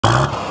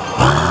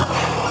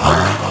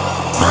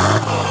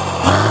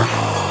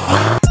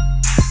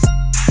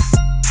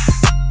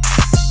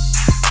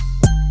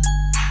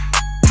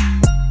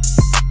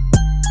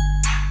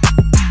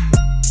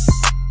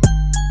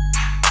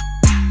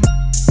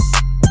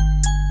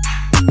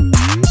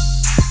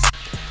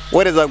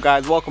What is up,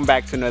 guys? Welcome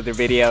back to another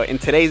video. In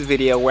today's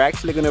video, we're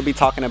actually going to be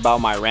talking about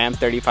my Ram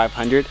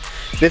 3500.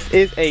 This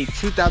is a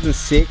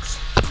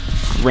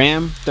 2006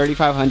 Ram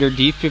 3500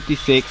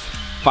 G56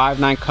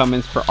 5.9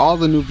 Cummins. For all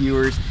the new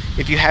viewers,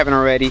 if you haven't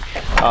already,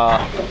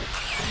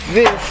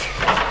 this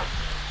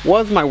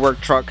was my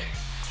work truck.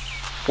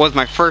 Was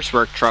my first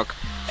work truck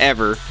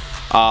ever.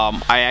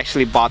 I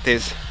actually bought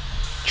this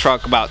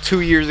truck about 2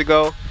 years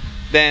ago.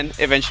 Then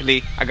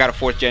eventually I got a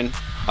 4th gen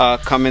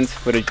Cummins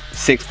with a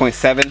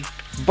 6.7.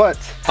 But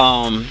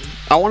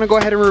I want to go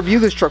ahead and review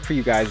this truck for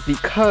you guys,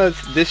 because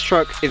this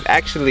truck is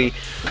actually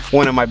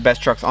one of my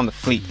best trucks on the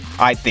fleet,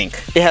 I think.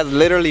 It has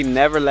literally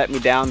never let me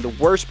down. The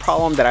worst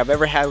problem that I've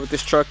ever had with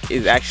this truck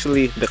is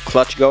actually the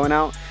clutch going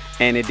out,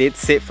 and it did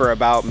sit for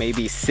about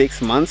maybe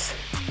 6 months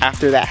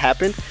after that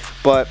happened.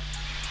 But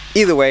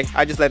either way,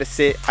 I just let it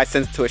sit. I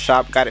sent it to a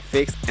shop, got it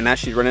fixed, and now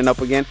she's running up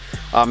again.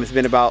 It's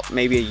been about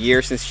maybe a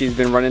year since she's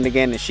been running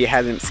again, and she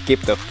hasn't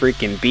skipped a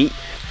freaking beat.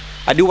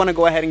 I do want to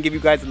go ahead and give you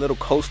guys a little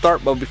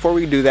co-start, but before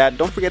we do that,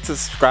 don't forget to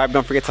subscribe,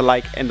 don't forget to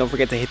like, and don't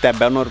forget to hit that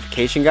bell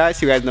notification, guys,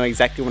 so you guys know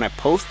exactly when I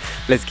post.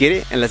 Let's get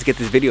it, and let's get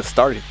this video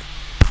started.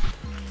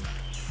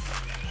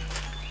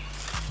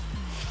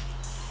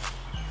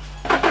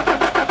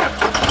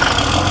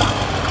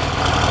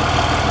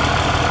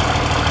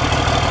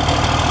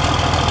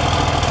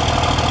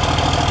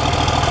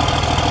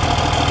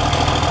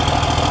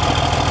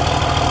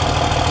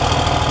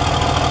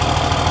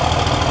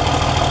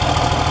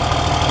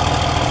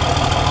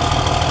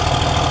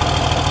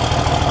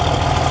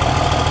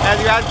 As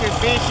you guys can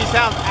see, she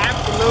sounds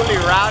absolutely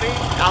rowdy.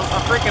 I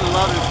freaking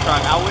love this truck.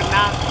 I would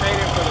not trade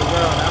it for the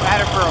world. I've had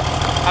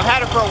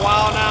it for a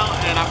while now,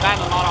 and I've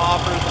gotten a lot of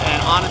offers,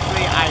 and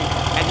honestly,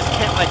 I just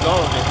can't let go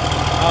of it.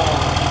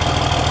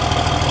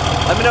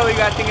 Let me know what you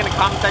guys think in the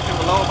comment section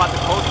below about the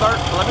cold start.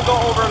 But let me go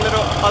over a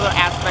little other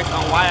aspects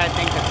on why I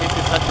think that this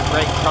is such a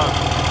great truck.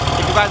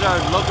 If you guys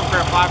are looking for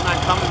a 5.9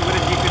 Cummins with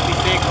a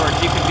G56 or a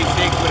G56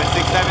 with a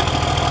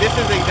 6.7, this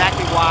is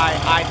exactly why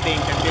I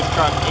think that this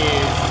truck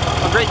is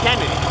a great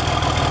candidate.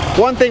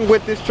 One thing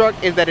with this truck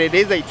is that it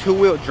is a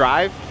 2-wheel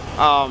drive.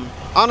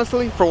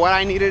 Honestly, for what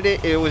I needed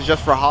it, it was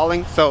just for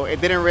hauling, so it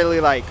didn't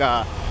really like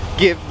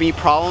give me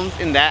problems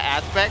in that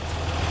aspect.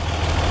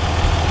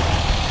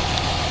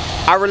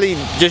 I really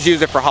just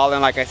used it for hauling,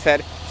 like I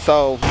said.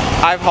 So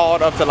I've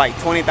hauled up to like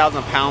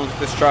 20,000 pounds with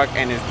this truck,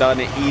 and it's done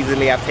it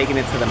easily. I've taken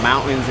it to the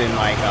mountains in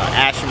like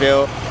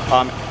Asheville.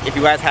 If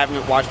you guys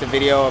haven't watched the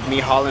video of me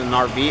hauling an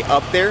RV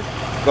up there,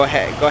 go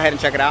ahead and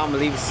check it out. I'm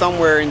gonna leave it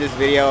somewhere in this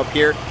video up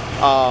here.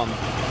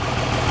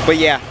 But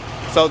yeah,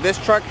 so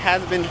this truck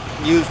has been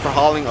used for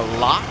hauling a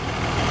lot.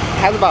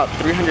 It has about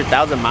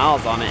 300,000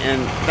 miles on it,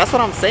 and that's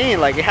what I'm saying.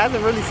 Like, it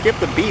hasn't really skipped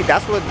a beat.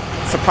 That's what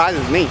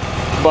surprises me.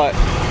 But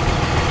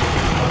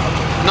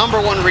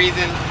number one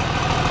reason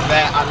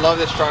that I love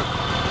this truck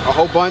a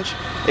whole bunch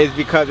is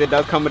because it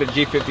does come with a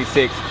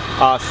G56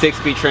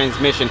 6-speed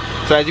transmission.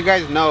 So as you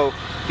guys know,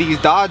 these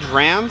Dodge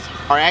Rams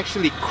are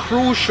actually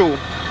crucial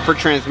for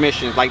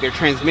transmissions. Like, their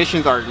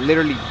transmissions are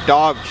literally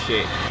dog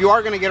shit. If you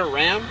are gonna get a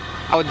Ram,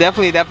 I would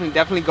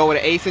definitely go with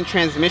an ACE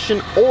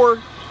transmission or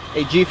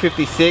a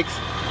G56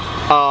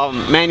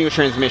 manual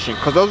transmission,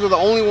 because those are the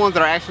only ones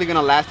that are actually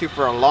gonna last you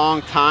for a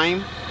long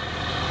time.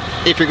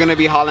 If you're gonna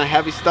be hauling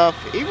heavy stuff,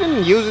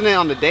 even using it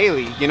on the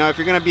daily, you know, if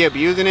you're gonna be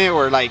abusing it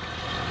or like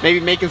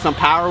maybe making some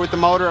power with the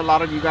motor. A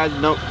lot of you guys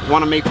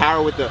want to make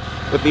power with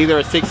either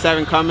a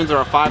 6.7 Cummins or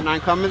a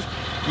 5.9 Cummins.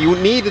 You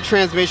need the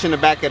transmission to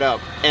back it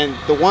up, and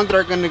the ones that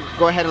are going to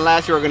go ahead and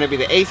last you are going to be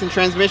the ACE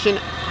transmission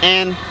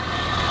and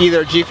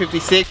either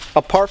G56.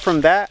 Apart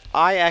from that,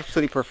 I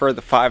actually prefer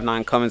the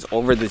 5.9 Cummins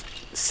over the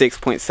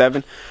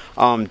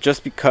 6.7,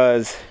 just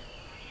because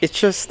it's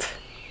just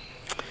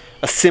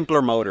a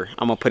simpler motor.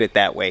 I'm gonna put it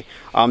that way.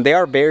 They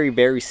are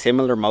very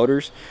similar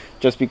motors,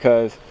 just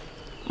because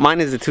mine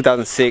is a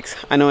 2006.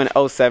 I know in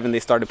 07 they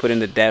started putting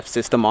the DEF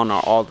system on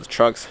all the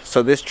trucks,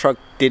 so this truck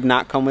did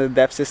not come with a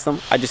DEF system.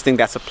 I just think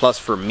that's a plus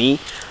for me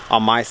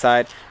on my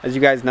side. As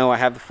you guys know, I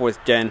have the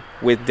 4th gen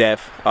with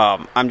DEF.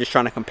 I'm just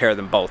trying to compare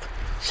them both.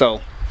 So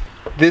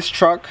this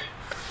truck,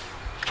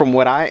 from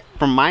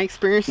my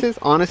experiences,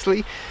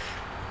 honestly,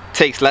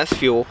 takes less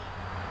fuel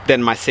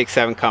than my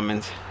 6.7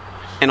 Cummins,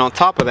 and on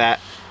top of that,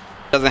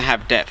 doesn't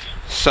have DEF.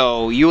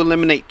 So you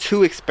eliminate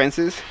 2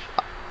 expenses,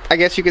 I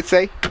guess you could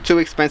say. 2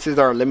 expenses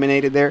are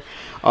eliminated there,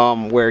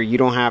 where you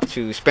don't have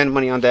to spend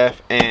money on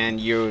DEF and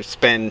you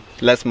spend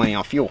less money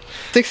on fuel.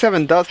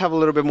 6.7 does have a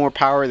little bit more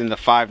power than the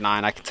 5.9,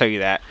 I can tell you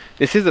that.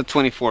 This is a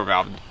 24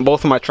 valve.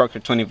 Both of my trucks are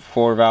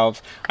 24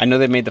 valves. I know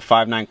they made the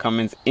 5.9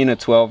 Cummins in a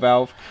 12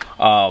 valve.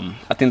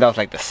 I think that was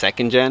like the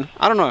 2nd gen.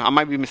 I don't know, I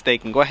might be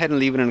mistaken. Go ahead and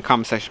leave it in the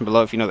comment section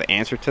below if you know the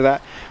answer to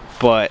that.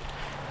 But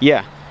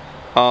yeah,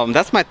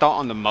 that's my thought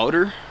on the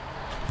motor.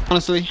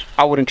 Honestly,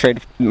 I wouldn't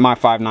trade my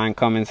 5.9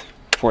 Cummins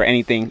for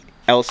anything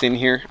else in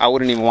here. I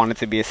wouldn't even want it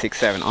to be a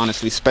 6.7,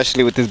 honestly,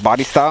 especially with this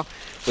body style.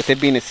 With it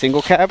being a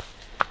single cab,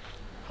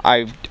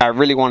 I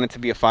really want it to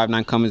be a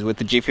 5.9 Cummins with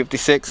the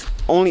G56.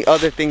 Only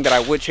other thing that I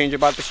would change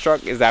about this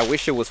truck is that I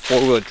wish it was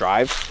 4-wheel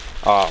drive.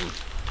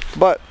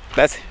 But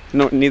that's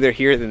neither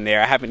here than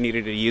there. I haven't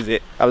needed to use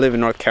it. I live in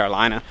North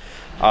Carolina.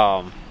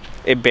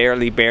 It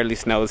barely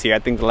snows here. I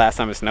think the last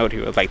time it snowed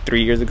here was like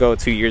 3 years ago,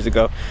 2 years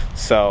ago.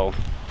 So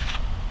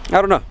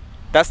I don't know.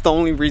 That's the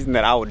only reason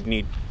that I would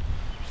need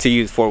to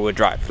use four-wheel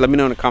drive. Let me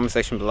know in the comment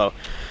section below.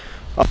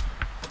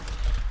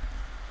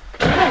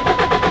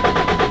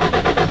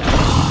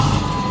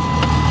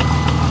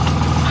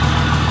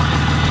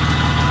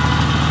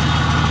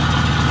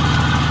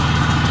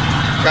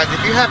 Guys,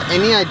 if you have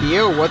any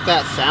idea what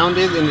that sound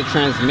is in the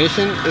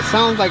transmission, it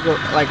sounds like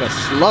a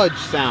sludge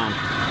sound.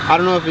 I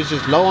don't know if it's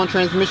just low on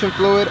transmission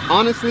fluid.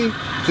 Honestly,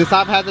 since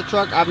I've had the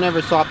truck, I've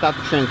never swapped out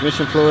the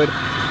transmission fluid.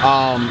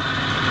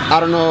 I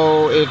don't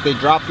know if they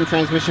dropped some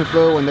transmission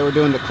fluid when they were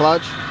doing the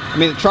clutch. I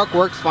mean, the truck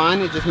works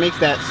fine. It just makes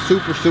that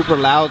super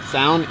loud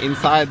sound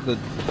inside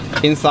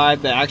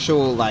the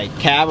actual like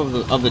cab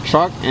of the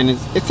truck, and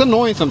it's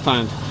annoying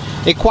sometimes.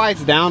 It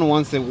quiets down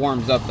once it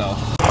warms up though.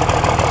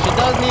 She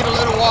does need a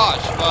little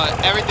wash, but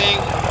everything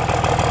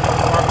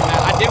apart from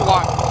that, I did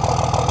wash.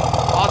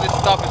 All this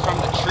stuff is from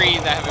the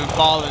trees that have been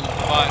falling,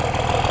 but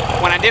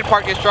when I did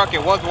park this truck,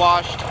 it was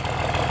washed.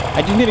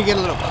 I just need to get a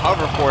little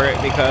cover for it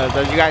because,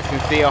 as you guys can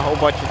see, a whole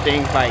bunch of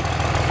things like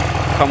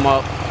come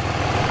up,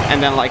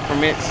 and then like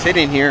from it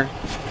sitting here,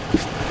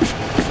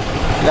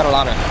 got a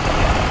lot of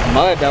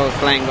mud that was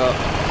slung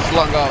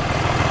up.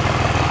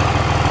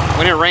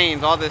 When it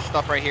rains, all this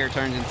stuff right here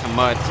turns into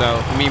mud. So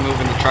for me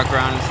moving the truck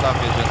around and stuff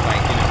is just like,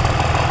 you know,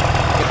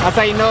 that's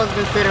how you know it's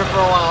been sitting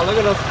for a while. Look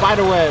at those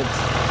spider webs.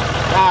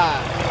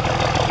 God.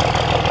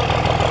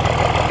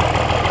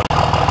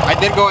 I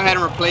did go ahead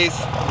and replace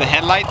the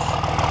headlights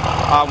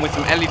with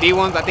some LED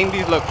ones. I think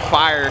these look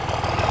fire.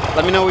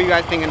 Let me know what you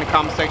guys think in the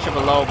comment section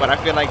below, but I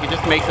feel like it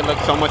just makes it look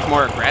so much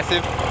more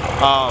aggressive.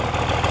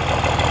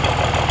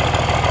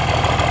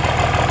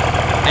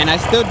 And I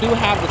still do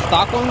have the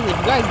stock ones. If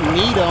you guys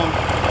need them,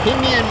 hit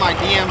me in my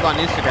DMs on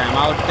Instagram.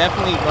 I would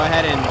definitely go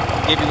ahead and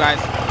give you guys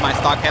my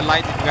stock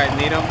headlights if you guys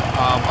need them.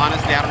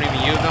 Honestly, I don't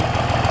even use them,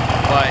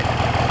 but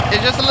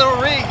it's just a little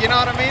rig, you know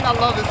what I mean? I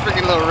love this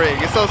freaking little rig.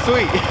 It's so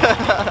sweet.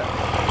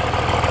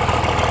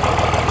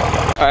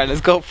 All right,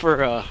 let's go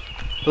for a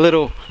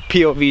little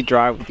POV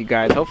drive with you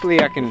guys.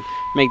 Hopefully I can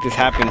make this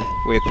happen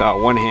with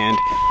one hand,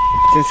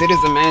 since it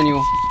is a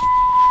manual.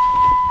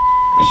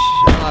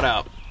 Shut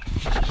up.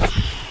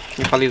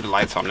 If I leave the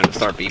lights on, it'll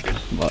start beeping.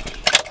 But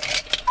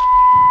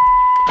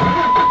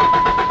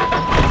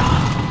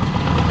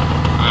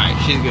alright,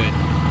 she's good.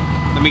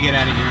 Let me get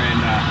out of here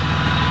and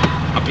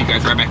I'll pick you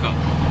guys right back up.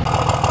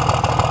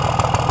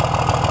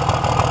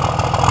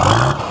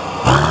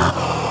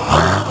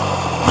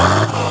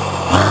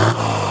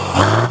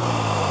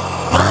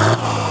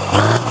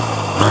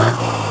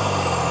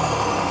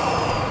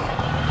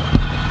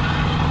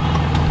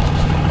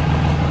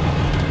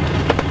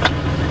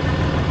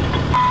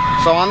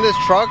 So on this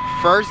truck,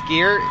 first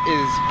gear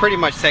is pretty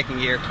much second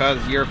gear,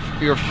 because your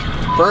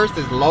first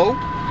is low,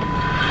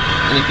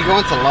 and if you go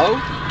into low,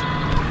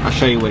 I'll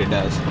show you what it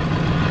does.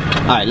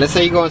 Alright, let's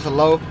say you go into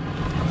low,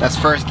 that's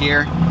first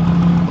gear.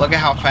 Look at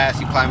how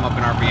fast you climb up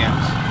in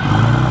RPMs.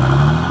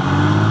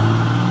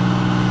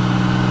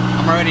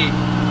 I'm already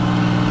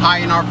high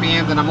in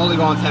RPMs and I'm only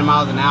going 10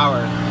 miles an hour,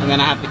 and then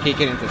I have to kick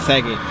it into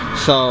second.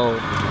 So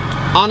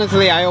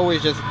honestly, I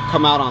always just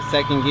come out on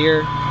second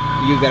gear,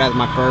 use that as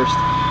my first.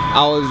 I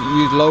always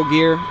use low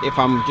gear if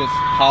I'm just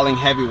hauling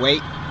heavy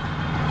weight.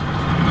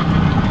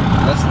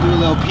 Let's do a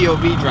little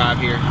POV drive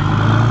here.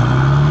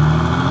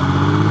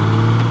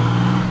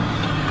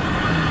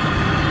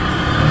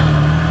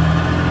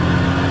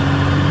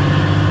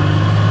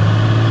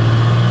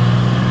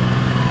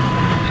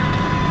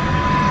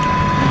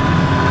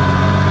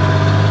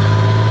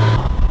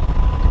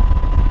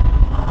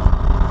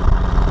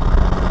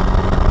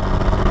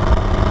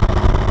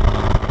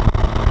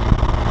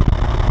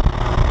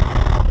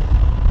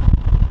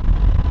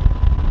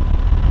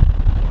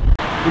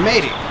 We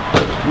made it.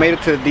 Made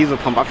it to the diesel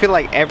pump. I feel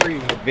like every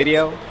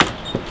video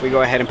we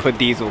go ahead and put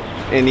diesel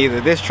in either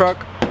this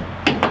truck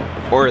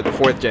or the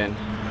 4th gen.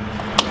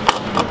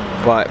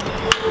 But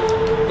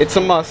it's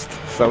a must,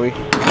 so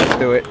let's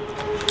do it.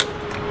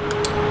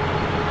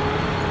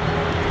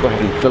 Go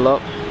ahead and fill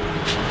up.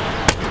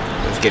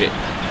 Let's get it.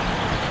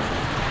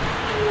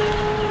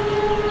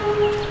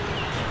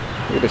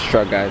 Look at this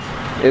truck, guys.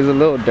 It's a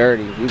little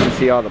dirty. You can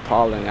see all the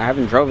pollen. I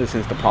haven't drove it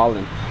since the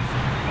pollen.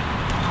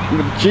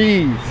 Look at the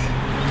cheese.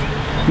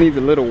 Needs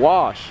a little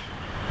wash.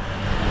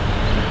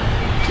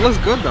 It looks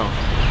good though.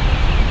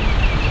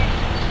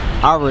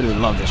 I really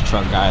love this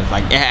truck, guys.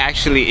 Like, it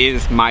actually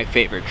is my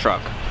favorite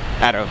truck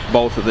out of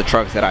both of the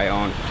trucks that I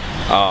own.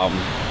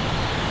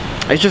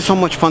 It's just so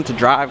much fun to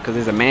drive because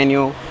it's a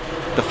manual.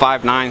 The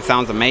 5.9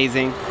 sounds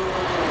amazing.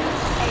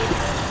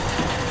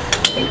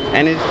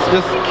 And it's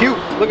just cute.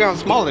 Look how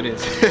small it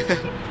is.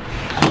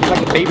 It's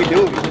like a baby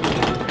dually.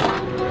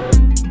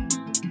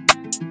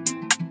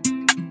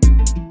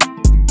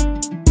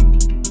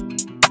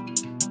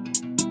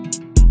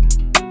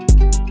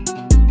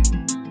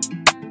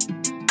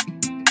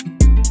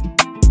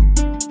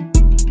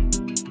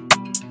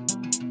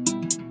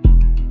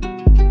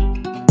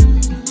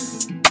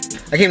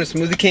 I came to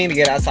Smoothie King to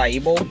get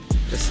acai bowl.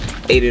 Just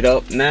ate it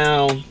up.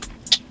 Now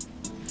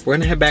we're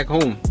gonna head back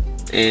home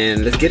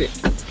and let's get it.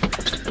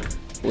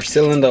 We're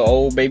still in the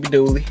old baby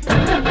dually.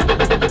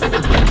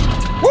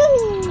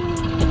 Woo!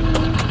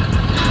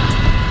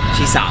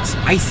 She sounds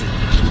spicy.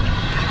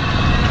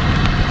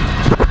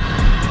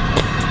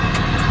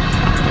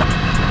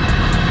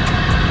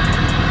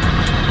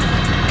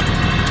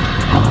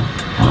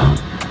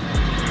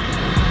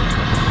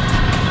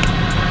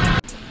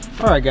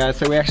 Alright guys,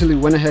 so we actually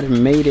went ahead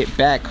and made it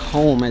back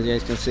home. As you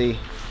guys can see,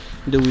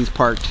 Dewey's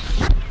parked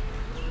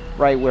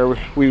right where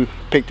we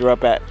picked her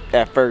up at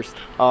first.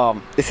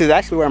 This is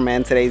actually where I'm at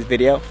in today's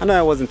video. I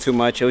know it wasn't too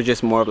much, it was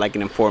just more of like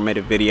an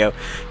informative video.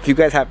 If you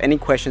guys have any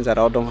questions at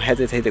all, don't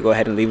hesitate to go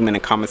ahead and leave them in the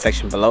comment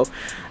section below.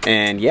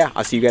 And yeah,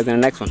 I'll see you guys in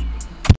the next one.